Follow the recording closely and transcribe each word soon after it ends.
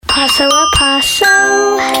Paso a Paso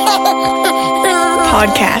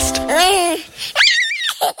podcast.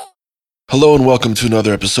 Hello and welcome to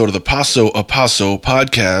another episode of the Paso a Paso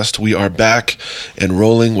podcast. We are back and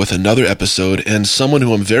rolling with another episode and someone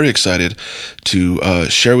who I'm very excited to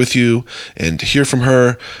share with you and hear from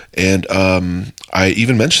her. And I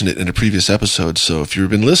even mentioned it in a previous episode, so if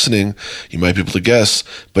you've been listening, you might be able to guess.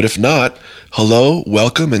 But if not, hello,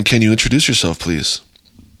 welcome, and can you introduce yourself, please?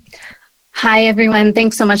 Hi, everyone.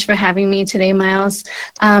 Thanks so much for having me today, Miles.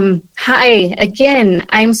 Hi, again.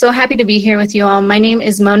 I'm so happy to be here with you all. My name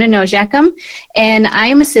is Mona Nojakam, and I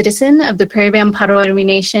am a citizen of the Prairie Band Potawatomi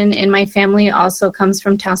Nation, and my family also comes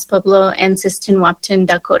from Taos Pueblo and Sisseton-Wahpeton,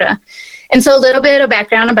 Dakota. And so a little bit of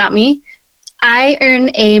background about me. I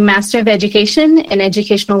earned a Master of Education in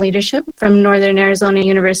Educational Leadership from Northern Arizona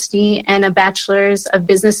University and a Bachelor's of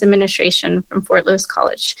Business Administration from Fort Lewis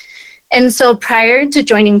College. And so prior to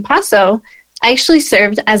joining PASO, I actually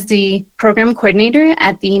served as the program coordinator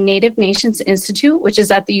at the Native Nations Institute, which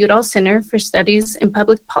is at the Udall Center for Studies in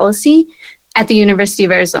Public Policy at the University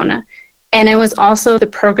of Arizona. And I was also the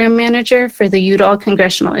program manager for the Udall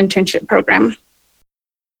Congressional Internship Program.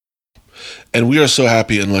 And we are so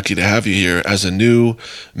happy and lucky to have you here as a new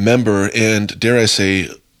member and, dare I say,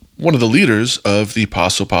 one of the leaders of the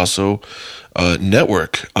Paso Paso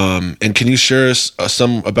network. And can you share us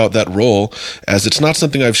some about that role, as it's not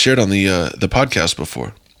something I've shared on the podcast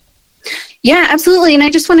before? Yeah, absolutely. And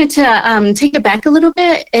I just wanted to take it back a little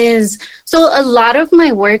bit. So a lot of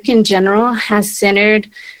my work in general has centered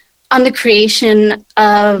on the creation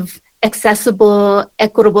of accessible,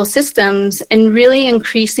 equitable systems and really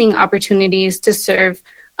increasing opportunities to serve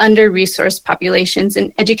under-resourced populations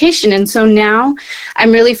in education. And so now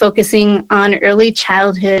I'm really focusing on early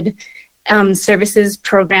childhood services,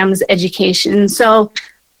 programs, education. So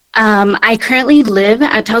I currently live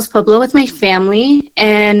at Taos Pueblo with my family,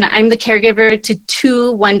 and I'm the caregiver to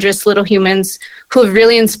two wondrous little humans who have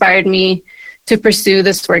really inspired me to pursue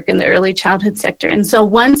this work in the early childhood sector. And so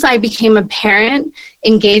once I became a parent,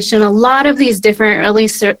 engaged in a lot of these different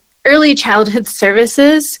early childhood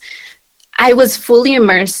services, I was fully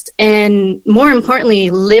immersed and, more importantly,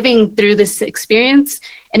 living through this experience.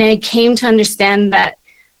 And I came to understand that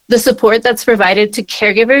the support that's provided to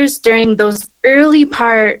caregivers during those early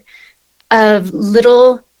part of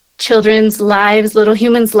little children's lives, little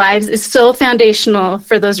humans' lives, is so foundational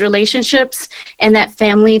for those relationships and that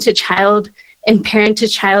family to child and parent to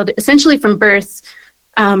child, essentially from birth,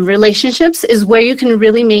 relationships is where you can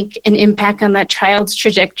really make an impact on that child's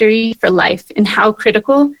trajectory for life and how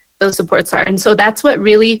critical those supports are. And so that's what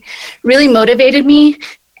really, really motivated me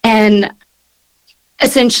and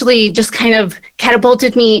essentially just kind of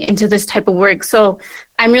catapulted me into this type of work. So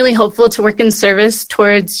I'm really hopeful to work in service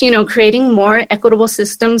towards, creating more equitable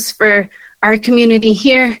systems for our community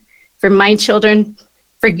here, for my children,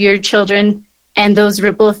 for your children, and those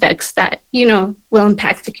ripple effects that, will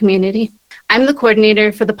impact the community. I'm the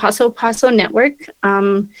coordinator for the Paso Paso Network,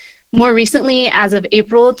 more recently as of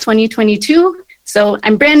April 2022. So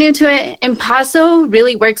I'm brand new to it, and Paso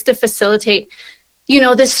really works to facilitate,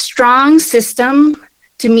 this strong system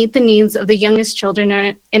to meet the needs of the youngest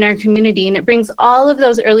children in our community. And it brings all of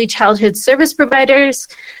those early childhood service providers,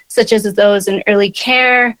 such as those in early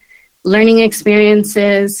care, learning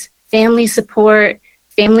experiences, family support,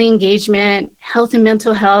 family engagement, health and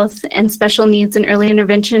mental health, and special needs and early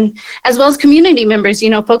intervention, as well as community members,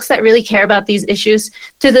 folks that really care about these issues,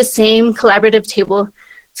 to the same collaborative table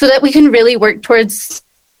so that we can really work towards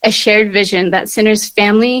a shared vision that centers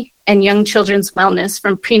family and young children's wellness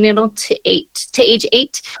from prenatal to age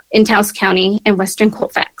 8 in Taos County and Western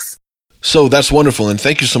Colfax. So that's wonderful. And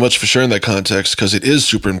thank you so much for sharing that context, because it is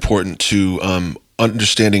super important to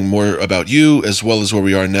understanding more about you as well as where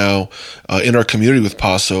we are now in our community with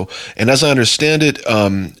Paso. And as I understand it,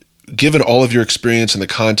 given all of your experience and the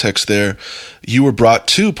context there, you were brought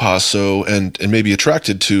to Paso and maybe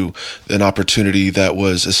attracted to an opportunity that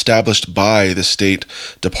was established by the State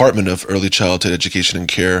Department of Early Childhood Education and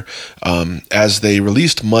Care as they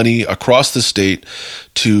released money across the state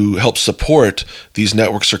to help support these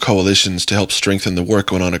networks or coalitions to help strengthen the work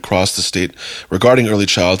going on across the state regarding early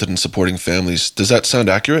childhood and supporting families. Does that sound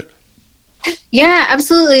accurate? Yeah,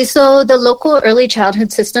 absolutely. So the local early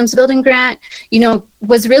childhood systems building grant,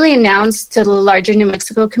 was really announced to the larger New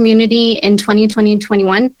Mexico community in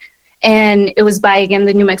 2020-21. And it was by, again,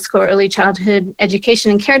 the New Mexico Early Childhood Education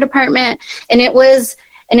and Care Department. And it was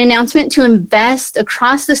an announcement to invest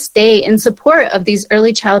across the state in support of these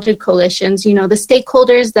early childhood coalitions, the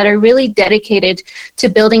stakeholders that are really dedicated to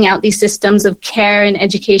building out these systems of care and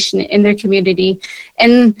education in their community.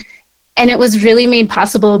 And And it was really made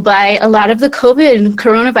possible by a lot of the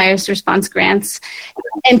coronavirus response grants,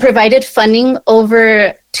 and provided funding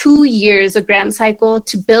over 2 years, a grant cycle,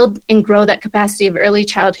 to build and grow that capacity of early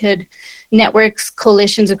childhood networks,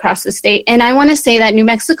 coalitions across the state. And I want to say that New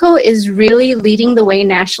Mexico is really leading the way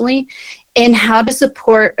nationally in how to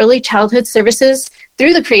support early childhood services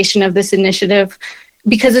through the creation of this initiative,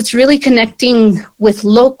 because it's really connecting with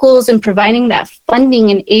locals and providing that funding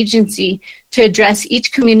and agency to address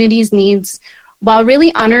each community's needs while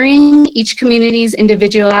really honoring each community's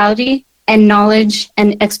individuality and knowledge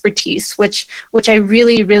and expertise, which I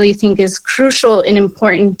really, really think is crucial and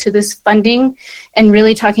important to this funding, and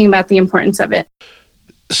really talking about the importance of it.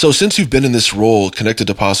 So since you've been in this role connected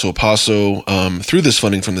to Paso through this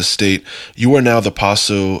funding from the state, you are now the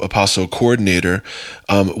Paso coordinator.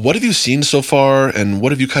 What have you seen so far, and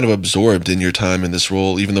what have you kind of absorbed in your time in this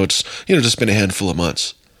role, even though it's just been a handful of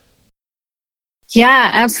months?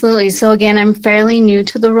 Yeah, absolutely. So again, I'm fairly new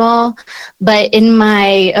to the role, but in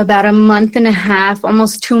my about a month and a half,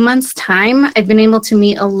 almost 2 months time, I've been able to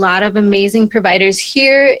meet a lot of amazing providers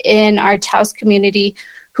here in our Taos community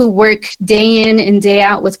who work day in and day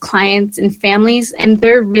out with clients and families, and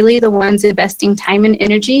they're really the ones investing time and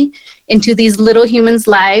energy into these little humans'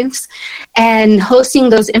 lives and hosting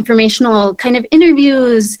those informational kind of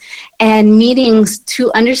interviews and meetings to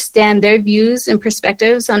understand their views and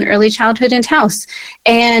perspectives on early childhood in Taos.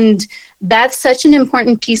 And that's such an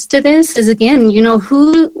important piece to this is, again,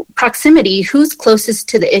 proximity, who's closest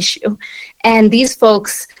to the issue. And these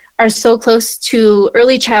folks are so close to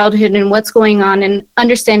early childhood and what's going on and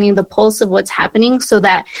understanding the pulse of what's happening, so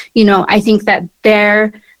that, I think that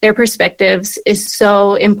their perspectives is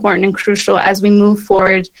so important and crucial as we move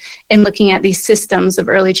forward in looking at these systems of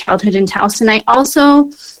early childhood in Taos. And I also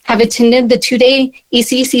have attended the 2-day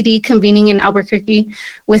ECCD convening in Albuquerque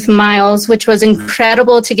with Miles, which was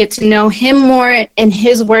incredible to get to know him more and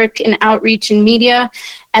his work in outreach and media,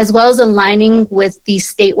 as well as aligning with the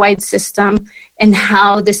statewide system and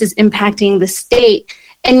how this is impacting the state,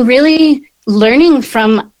 and really learning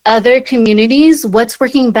from other communities what's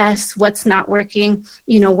working best, what's not working,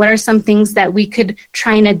 what are some things that we could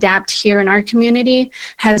try and adapt here in our community,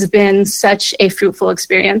 has been such a fruitful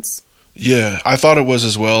experience. Yeah, I thought it was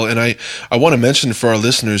as well. And I want to mention for our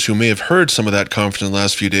listeners who may have heard some of that conference in the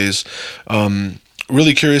last few days,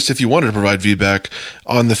 really curious if you wanted to provide feedback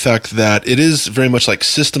on the fact that it is very much like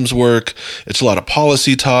systems work. It's a lot of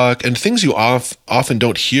policy talk and things you often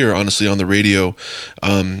don't hear, honestly, on the radio.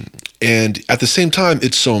 And at the same time,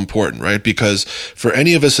 it's so important, right? Because for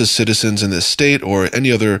any of us as citizens in this state or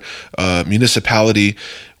any other municipality,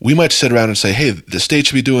 we might sit around and say, hey, the state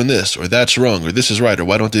should be doing this, or that's wrong, or this is right, or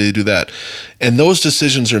why don't they do that? And those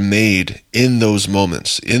decisions are made in those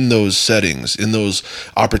moments, in those settings, in those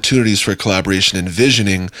opportunities for collaboration and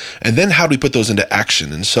visioning. And then how do we put those into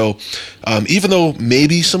action? And so even though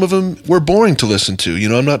maybe some of them were boring to listen to,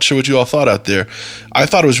 I'm not sure what you all thought out there, I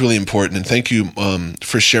thought it was really important. And thank you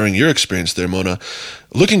for sharing your experience there, Mona.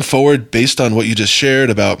 Looking forward, based on what you just shared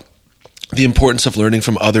about the importance of learning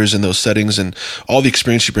from others in those settings and all the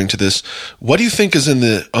experience you bring to this, what do you think is on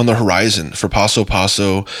the horizon for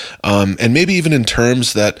Paso, and maybe even in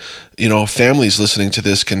terms that families listening to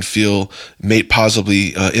this can feel may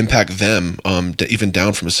possibly impact them, even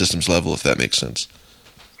down from a systems level, if that makes sense?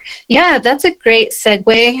 Yeah, that's a great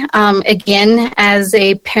segue. Again, as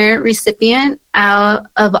a parent recipient out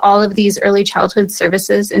of all of these early childhood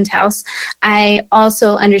services in Taos, I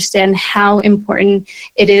also understand how important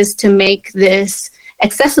it is to make this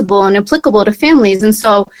accessible and applicable to families. And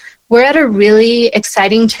so we're at a really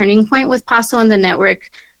exciting turning point with Paso and the network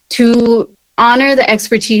to honor the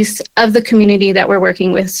expertise of the community that we're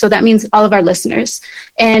working with. So that means all of our listeners.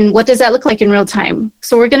 And what does that look like in real time?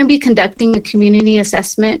 So we're going to be conducting a community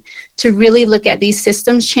assessment to really look at these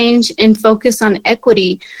systems change and focus on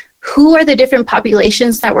equity. Who are the different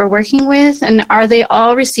populations that we're working with? And are they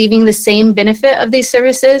all receiving the same benefit of these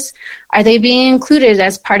services? Are they being included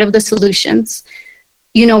as part of the solutions?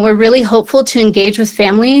 We're really hopeful to engage with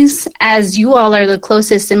families, as you all are the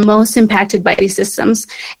closest and most impacted by these systems.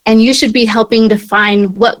 And you should be helping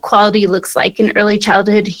define what quality looks like in early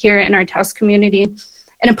childhood here in our Taos community.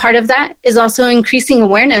 And a part of that is also increasing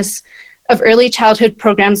awareness of early childhood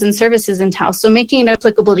programs and services in Taos, so making it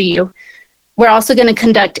applicable to you. We're also going to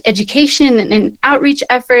conduct education and outreach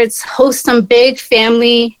efforts, host some big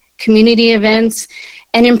family community events,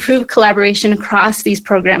 and improve collaboration across these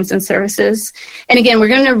programs and services. And again, we're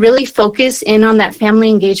going to really focus in on that family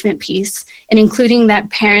engagement piece and including that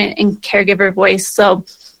parent and caregiver voice. So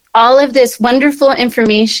all of this wonderful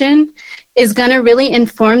information is going to really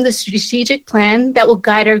inform the strategic plan that will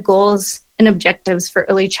guide our goals and objectives for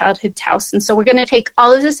early childhood Taos. And so we're going to take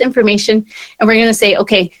all of this information and we're going to say,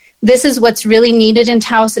 okay, this is what's really needed in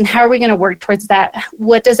Taos, and how are we going to work towards that?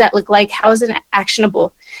 What does that look like? How is it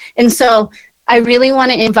actionable? And so I really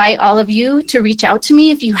want to invite all of you to reach out to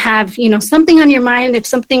me if you have, something on your mind, if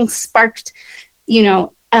something sparked,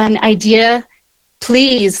 an idea.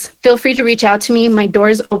 Please feel free to reach out to me. My door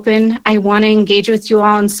is open. I want to engage with you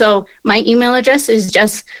all. And so my email address is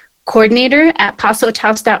just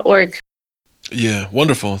coordinator@pasotaos.org. Yeah,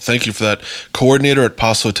 wonderful. Thank you for that.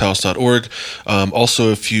 Coordinator@pasotaos.org.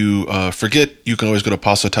 Also, if you forget, you can always go to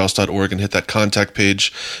pasotaos.org and hit that contact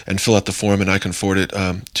page and fill out the form, and I can forward it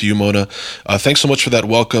to you, Mona. Thanks so much for that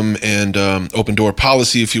welcome and open door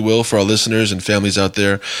policy, if you will, for our listeners and families out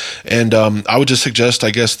there. And I would just suggest,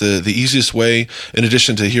 I guess, the easiest way, in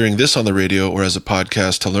addition to hearing this on the radio or as a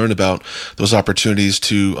podcast, to learn about those opportunities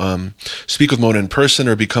to speak with Mona in person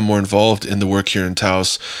or become more involved in the work here in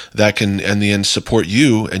Taos that can, in the end, support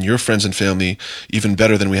you and your friends and family even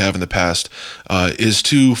better than we have in the past, is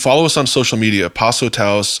to follow us on social media, Paso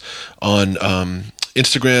Taos, on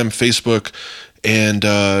Instagram, Facebook, and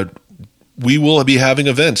we will be having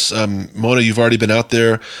events. Mona, you've already been out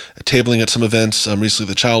there tabling at some events.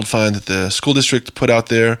 Recently, the Child Find that the school district put out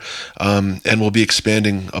there, and we'll be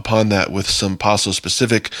expanding upon that with some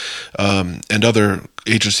Paso-specific and other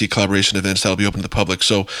agency collaboration events that will be open to the public.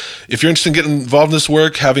 So if you're interested in getting involved in this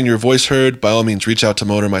work, having your voice heard, by all means, reach out to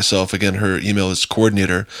Mona or myself. Again, her email is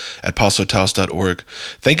coordinator@pasotaos.org.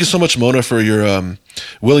 Thank you so much, Mona, for your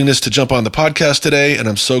willingness to jump on the podcast today, and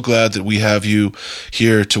I'm so glad that we have you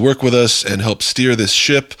here to work with us and help steer this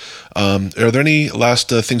ship. Are there any last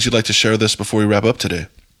things you'd like to share with us before we wrap up today?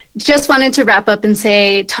 Just wanted to wrap up and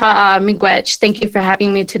say, ta'a miigwech. Thank you for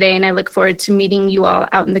having me today, and I look forward to meeting you all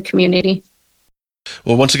out in the community.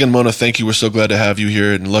 Well, once again, Mona, thank you. We're so glad to have you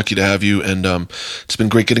here and lucky to have you. And it's been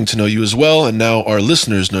great getting to know you as well. And now our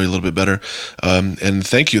listeners know you a little bit better. And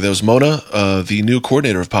thank you. That was Mona, the new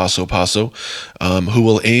coordinator of Paso, who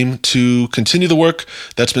will aim to continue the work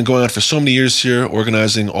that's been going on for so many years here,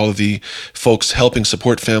 organizing all of the folks helping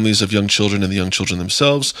support families of young children and the young children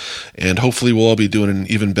themselves. And hopefully we'll all be doing an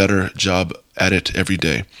even better job at it every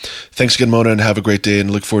day. Thanks again, Mona, and have a great day,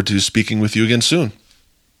 and look forward to speaking with you again soon.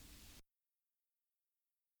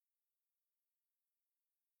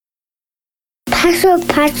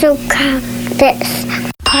 Paso, this.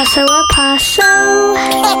 Paso a Paso.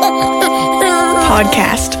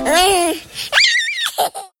 Podcast.